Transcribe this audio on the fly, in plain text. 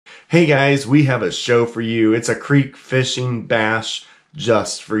Hey guys, we have a show for you. It's a creek fishing bash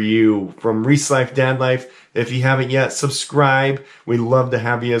just for you from Reese Life Dad Life. If you haven't yet, subscribe. We'd love to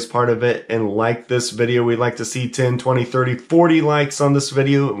have you as part of it and like this video. We'd like to see 10, 20, 30, 40 likes on this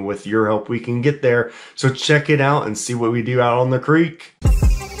video, and with your help we can get there. So check it out and see what we do out on the creek.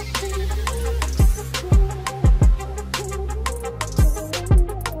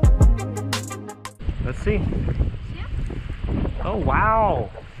 Let's see. Oh wow.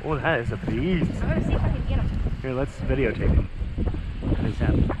 Oh, that is a beast. I'm gonna see if I can get him. Here, let's videotape him. What is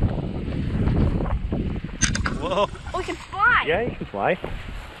that? Whoa. Oh, he can fly. Yeah, he can fly.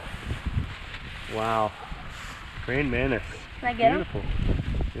 Wow. Praying mantis. Can I get Beautiful.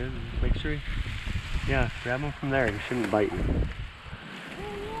 Here, make sure yeah, grab him from there. He shouldn't bite you.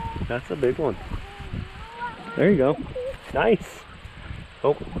 That's a big one. There you go. Nice.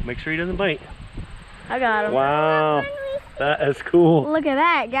 Oh, make sure he doesn't bite. I got him. Wow. That is cool. Look at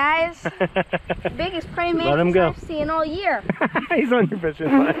that, guys. Biggest praying Let him go. mantis I've seen all year. He's on your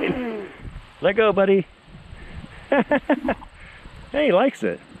fishing line. Let go, buddy. Hey, he likes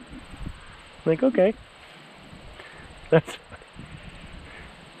it. Like, okay. That's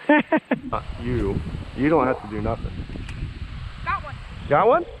you don't have to do nothing. Got one. Got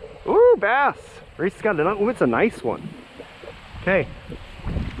one? Ooh, bass. Reese got another. Ooh, it's a nice one. Okay.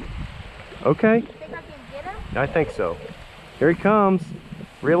 Okay. You think I can get him? I think so. Here he comes.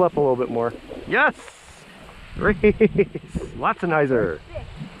 Reel up a little bit more. Yes! Reese! Lots of nicer.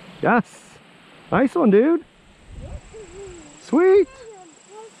 Yes! Nice one, dude. Sweet!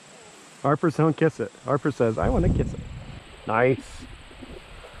 Harper, don't kiss it. Harper says, I want to kiss it. Nice.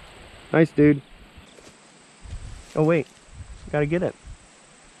 Nice, dude. Oh, wait. Gotta get it.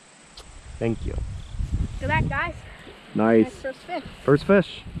 Thank you. Look at that, guys. Nice. Nice first fish. First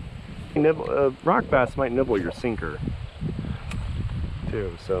fish. Rock bass might nibble your sinker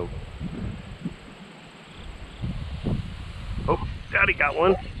too, so. Oh, daddy got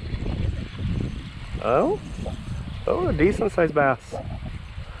one. Oh, a decent sized bass.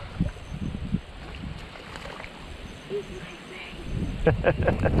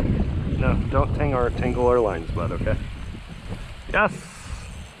 No, don't tangle our lines, bud, okay? Yes!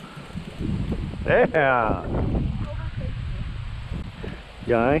 Yeah!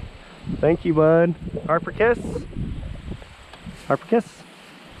 Guy. Thank you, bud. Harper kiss. Harper kiss.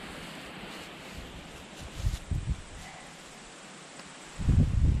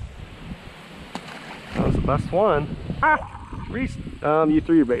 That was the best one. Ah! Reese, you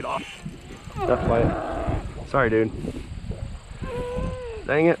threw your bait off. That's why. Sorry, dude.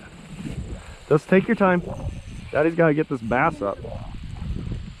 Dang it. Just take your time. Daddy's got to get this bass up.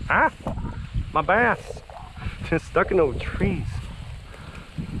 Ah! My bass. Just stuck in those trees.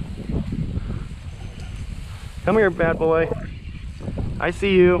 Come here, bad boy. I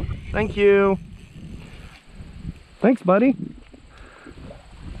see you. Thank you. Thanks, buddy.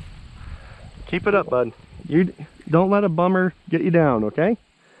 Keep it up, bud. You don't let a bummer get you down, okay?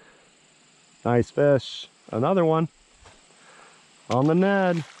 Nice fish. Another one. On the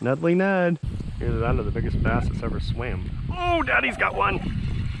Ned. Nedly Ned. Here's out of the biggest bass that's ever swam. Oh, Daddy's got one.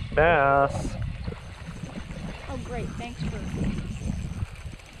 Bass. Oh, great. Thanks for...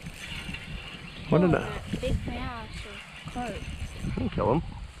 What did that? Big bass or carp. You can kill him.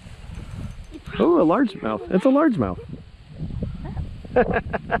 Oh, a largemouth. It's a largemouth.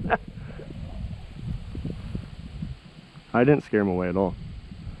 I didn't scare him away at all.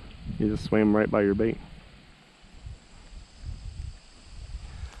 He just swam right by your bait.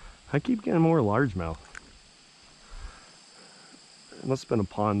 I keep getting more largemouth. It must have been a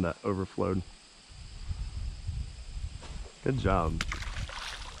pond that overflowed. Good job.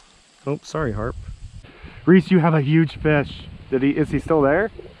 Oh, sorry, Harp. Reese, you have a huge fish. Is he still there?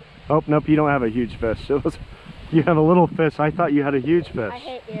 Oh, nope, you don't have a huge fish. You have a little fish. I thought you had a huge fish. I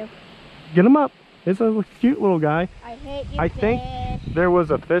hate you. Get him up. It's a cute little guy. I hate you, I think there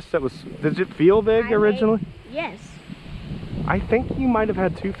was a fish that was, did it feel big originally? Yes. I think you might have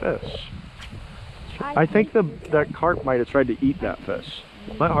had two fish. I think that carp might have tried to eat that fish.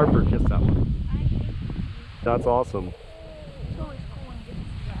 Let Harper kiss that one. That's awesome.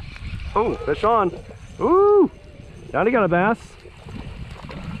 Oh, fish on. Ooh! Daddy got a bass.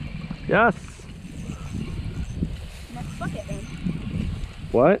 Yes. Next bucket then.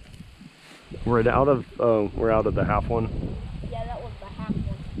 What? We're out of the half one. Yeah, that was the half one.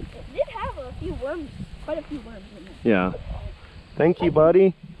 It did have a few worms, quite a few worms in it. Yeah. Thank you,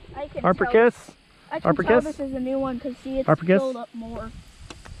 buddy. Harper kiss. I can Harper tell kiss. this is a new one because see, it's Harper kiss. filled up more.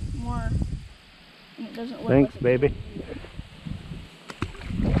 And it doesn't look Thanks, like baby.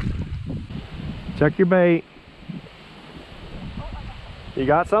 Check your bait. You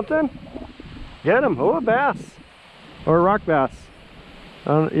got something? Get him. Oh, a bass. Or a rock bass.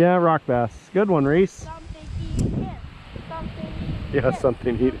 Yeah, rock bass. Good one, Reese. Something eat him. Something eat Yeah, him.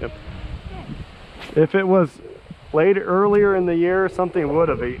 something eat him. Him. If it was earlier in the year, something would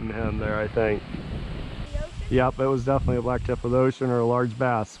have eaten him there, I think. The ocean? Yep, it was definitely a blacktip of the ocean or a large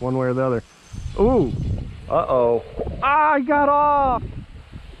bass, one way or the other. Ooh. Uh-oh. Ah, I got off.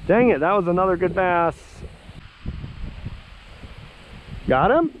 Dang it, that was another good bass.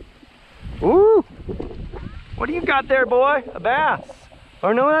 Got him? Ooh. What do you got there, boy? A bass.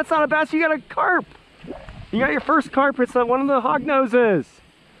 Or no, that's not a bass, you got a carp. You got your first carp, it's one of the hog noses.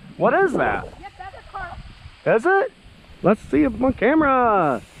 What is that? Yep, that's a carp. Is it? Let's see it on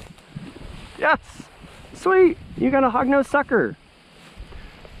camera. Yes. Sweet. You got a hognose sucker.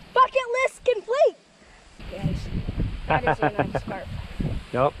 Bucket list complete. Yes. That is a nice carp.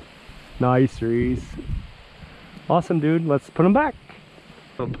 Yep. Nice, Reese. Awesome, dude. Let's put them back.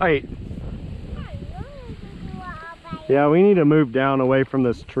 A bite. Yeah, we need to move down away from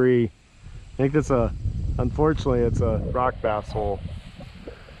this tree. I think it's unfortunately, it's a rock bass hole.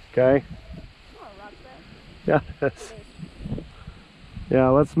 Okay? Yeah, yeah,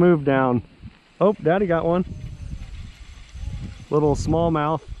 let's move down. Oh, Daddy got one. Little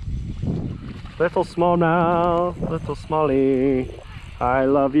smallmouth. Little smallmouth, little smallie. I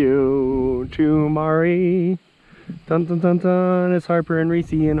love you too, Mari. Dun dun dun dun. It's Harper and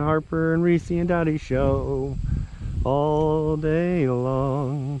Reese and Daddy show all day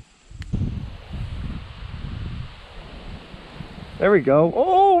long. There we go.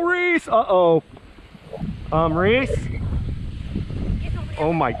 Oh, Reese. Uh-oh. Reese.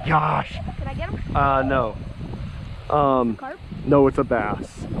 Oh my gosh. Can I get him? No. Carp? No, it's a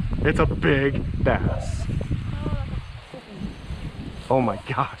bass. It's a big bass. Oh my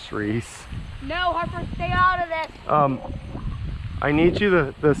gosh, Reese. No, Harper, stay out of this. I need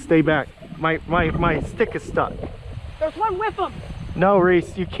you to stay back. My stick is stuck. There's one with him. No,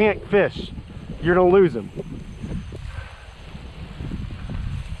 Reese, you can't fish. You're gonna lose him.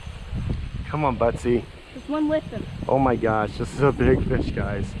 Come on, Butsy. There's one with him. Oh my gosh, this is a big fish,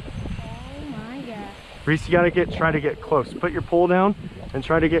 guys. Oh my gosh. Reese, you gotta try to get close. Put your pole down and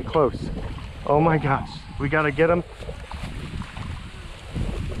try to get close. Oh my gosh, we gotta get him.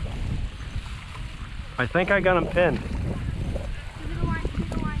 I think I got him pinned. Give me the line, give me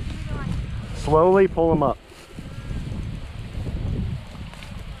the line, give me the line. Slowly pull him up.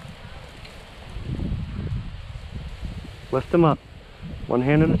 Lift him up, one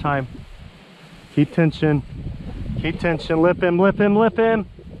hand at a time. Keep tension, keep tension. Lip him, lip him, lip him.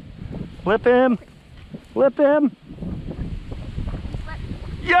 Lip him, lip him.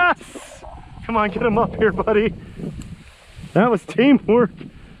 Yes! Come on, get him up here, buddy. That was teamwork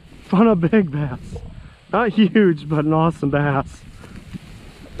on a big bass. Not huge, but an awesome bass.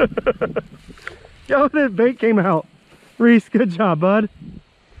 Yo, that bait came out. Reese, good job, bud.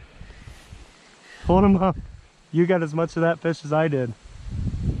 Hold him up. You got as much of that fish as I did.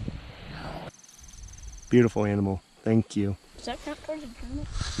 Beautiful animal. Thank you. Does that count towards a tournament?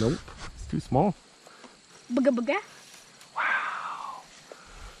 Nope. It's too small. Booga booga. Wow.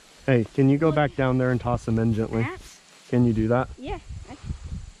 Hey, can you go back down there and toss him in gently? Yes. Can you do that? Yeah, I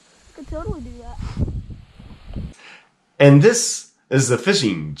could totally do that. And this is the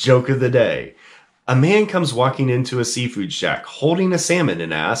fishing joke of the day. A man comes walking into a seafood shack holding a salmon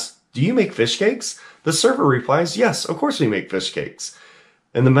and asks, "Do you make fish cakes?" The server replies, "Yes, of course we make fish cakes."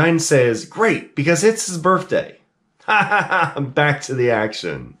 And the man says, "Great, because it's his birthday." Ha ha ha, back to the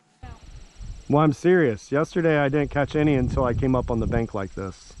action. Well, I'm serious. Yesterday I didn't catch any until I came up on the bank like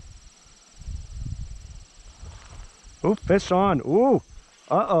this. Ooh, fish on. Ooh.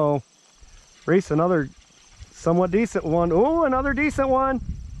 Uh-oh. Reese, another somewhat decent one. Ooh, another decent one.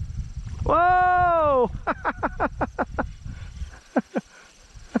 Whoa!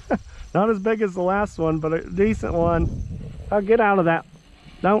 Not as big as the last one, but a decent one. Oh, get out of that.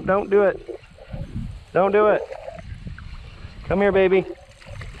 Don't do it. Don't do it. Come here, baby.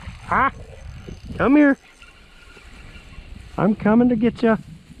 Ah, come here. I'm coming to get you.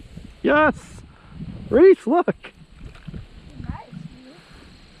 Yes. Reese, look.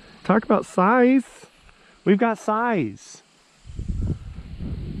 Talk about size. We've got size.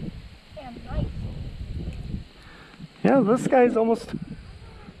 Yeah, this guy's almost,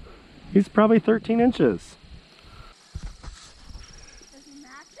 he's probably 13 inches. Does he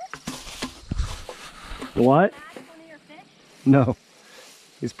match it? What? Match one of your fish? No.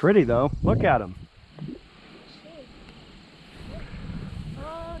 He's pretty though. Look at him.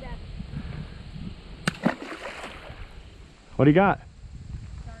 Oh, What do you got?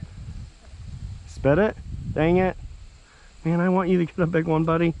 Spit it? Dang it. Man, I want you to get a big one,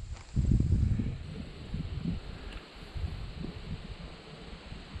 buddy.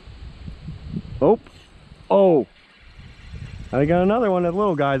 Oh. Oh. I got another one, a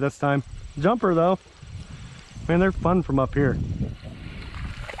little guy this time. Jumper though. Man, they're fun from up here.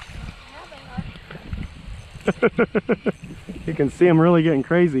 You can see them really getting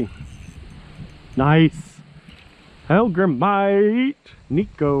crazy. Nice. Hellgrammite.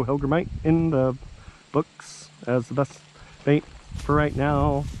 Nico hellgrammite in the books as the best bait for right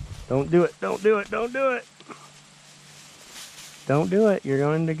now. Don't do it. Don't do it. Don't do it. Don't do it. You're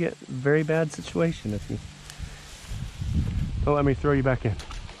going to get a very bad situation if you don't let me throw you back in.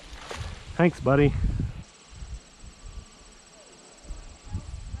 Thanks, buddy.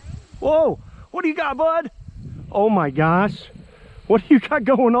 Whoa! What do you got, bud? Oh my gosh. What do you got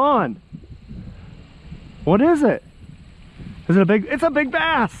going on? What is it? Is it a big, it's a big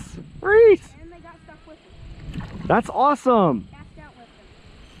bass! Reese! And they got stuff with them. That's awesome! Cast out with them.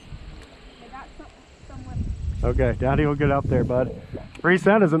 They got some with them. Okay, Daddy will get up there, bud. Reese,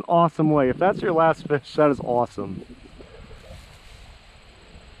 that is an awesome way. If that's your last fish, that is awesome.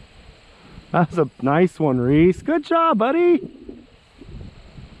 That's a nice one, Reese. Good job, buddy! And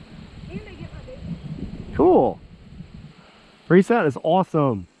they get my bait. Cool. Reese, that is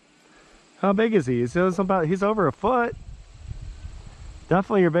awesome. How big is he? He's over a foot.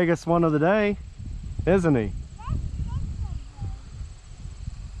 Definitely your biggest one of the day, isn't he?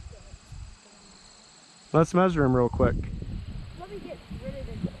 Let's measure him real quick. Let me get rid of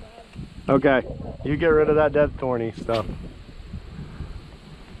this bug. Okay, you get rid of that dead thorny stuff.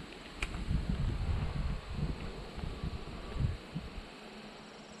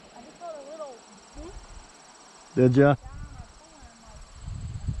 I just got a little whoop Did ya? down on my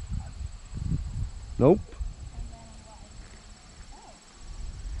puller and Nope.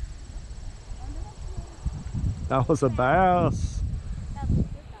 and then I'm like, That was a bass. that looks good.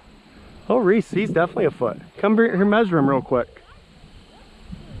 Oh, Reese, he's definitely a foot. Come here, measure him real quick.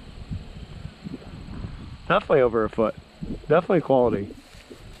 Definitely over a foot. Definitely quality.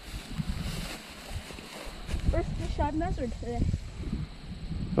 First fish I've measured today.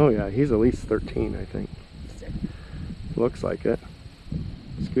 Oh yeah, he's at least 13, I think. Looks like it.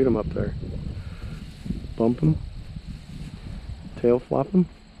 Scoot him up there. Bump him. Tail flop him.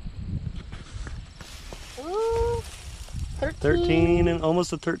 Ooh, 13 and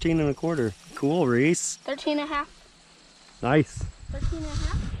almost a 13 and a quarter. Cool, Reese. 13 and a half. Nice. 13 and a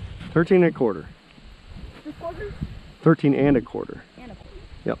half. 13 and a quarter. 3/4 13 and a quarter. and a quarter.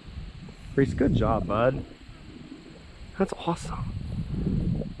 Yep. Reese, good job, bud. That's awesome.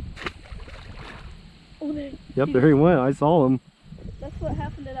 Oh, Yep, there he went. I saw him. that's what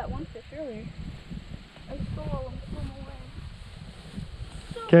happened to that one fish earlier. I saw him swim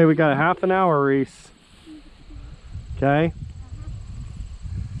away. Okay, we got a half an hour, Reese. Okay?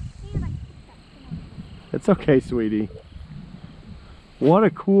 And I It's okay, sweetie. What a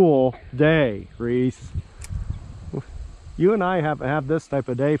cool day, Reese. You and I haven't had this type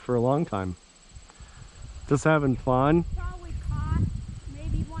of day for a long time. Just having fun. probably caught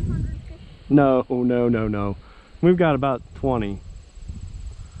maybe 100 fish. No, no, no, no. We've got about 20.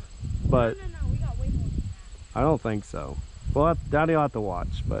 But No, we got way more than that. I don't think so. Well, Daddy will have to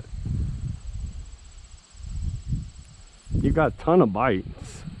watch, but you got a ton of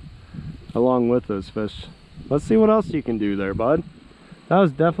bites along with those fish. Let's see what else you can do there, bud. That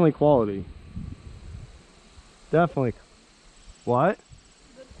was definitely quality. Definitely. What?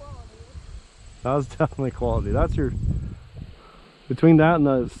 Good quality. That was definitely quality. That's your, between that and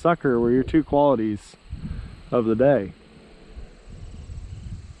the sucker were your two qualities of the day.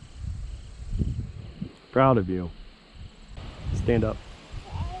 Proud of you. Stand up.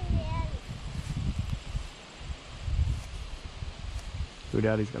 Ooh,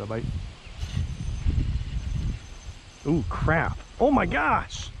 Daddy's got a bite. Ooh, crap. Oh my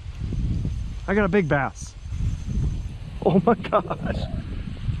gosh. I got a big bass. Oh my gosh.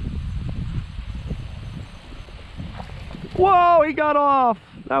 Whoa, he got off.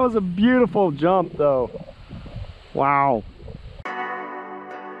 That was a beautiful jump though. Wow.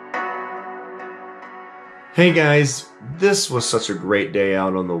 Hey guys, this was such a great day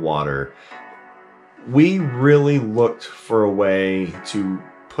out on the water. We really looked for a way to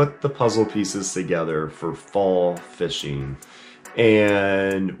put the puzzle pieces together for fall fishing.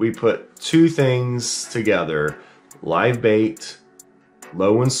 And we put two things together: live bait,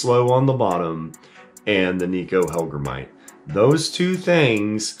 low and slow on the bottom, and the Nico hellgrammite. Those two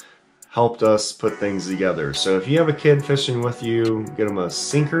things helped us put things together. So if you have a kid fishing with you, get them a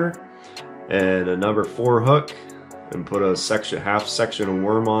sinker and a number 4 hook and put a half section of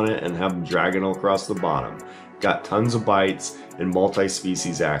worm on it and have them drag it across the bottom. got tons of bites and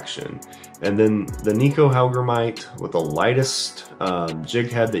multi-species action. And then the Nico hellgrammite with the lightest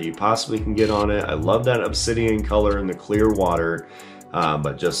jig head that you possibly can get on it. I love that obsidian color in the clear water,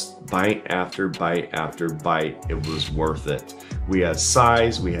 but just bite after bite after bite, it was worth it. We had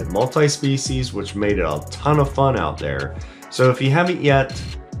size, we had multi-species, which made it a ton of fun out there. So if you haven't yet,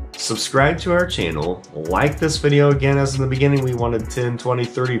 subscribe to our channel, like this video. Again, as in the beginning, we wanted 10, 20,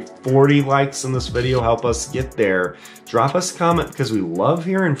 30, 40 likes in this video. Help us get there. Drop us a comment because we love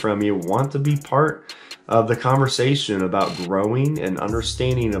hearing from you. Want to be part of the conversation about growing and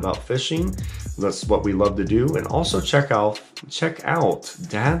understanding about fishing. That's what we love to do. And also check out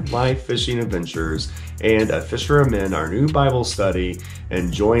Dad Life Fishing Adventures and A Fisher Men, our new Bible study.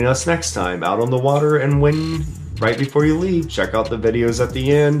 And join us next time out on the water. And right before you leave, check out the videos at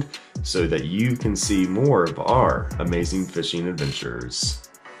the end so that you can see more of our amazing fishing adventures.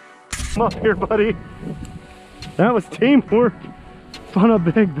 Come up here, buddy. That was teamwork. Fun a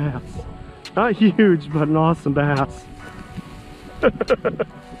big bass. Not huge, but an awesome bass.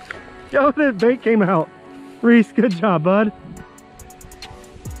 Yo, that bait came out. Reese, good job, bud.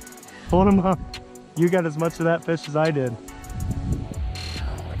 Hold him up. You got as much of that fish as I did.